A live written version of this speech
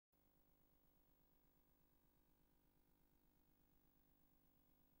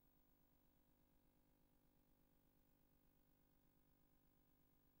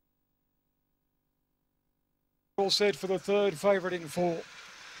All set for the third favourite in 4.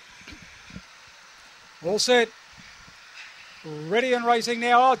 All set. Ready and racing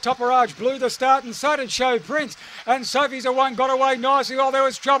now. Oh, Topperage blew the start, and so did Show Prince. And Sophie's a One got away nicely. Oh, there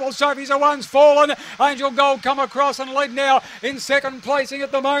was trouble. Sophie's a One's fallen. Angel Gold come across and lead now. In second placing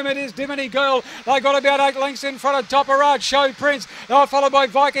at the moment is Diminy Girl. They got about 8 lengths in front of Topperage. Show Prince, followed by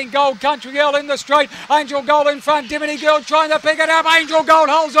Viking Gold. Country Girl in the straight. Angel Gold in front. Diminy Girl trying to pick it up. Angel Gold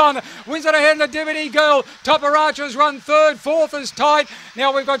holds on. Wins it ahead of the Diminy Girl. Topperage has run third. Fourth is tight.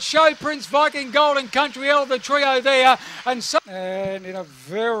 Now we've got Show Prince, Viking Gold and Country Girl, the trio there. And in a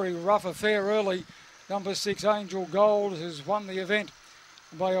very rough affair early, number 6, Angel Gold, has won the event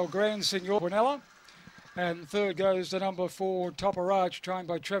by El Gran Senor Quinella. And third goes to number 4, Topperage, trained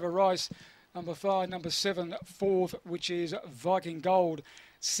by Trevor Rice. Number 5, number 7, fourth, which is Viking Gold.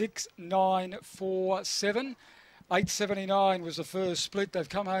 6-9-4-7. 8.79 was the first split. They've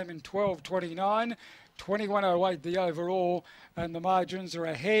come home in 12.29. 21.08 the overall, and the margins are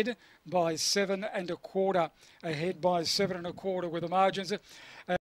ahead by 7 1/4. Ahead by 7 1/4 with the margins.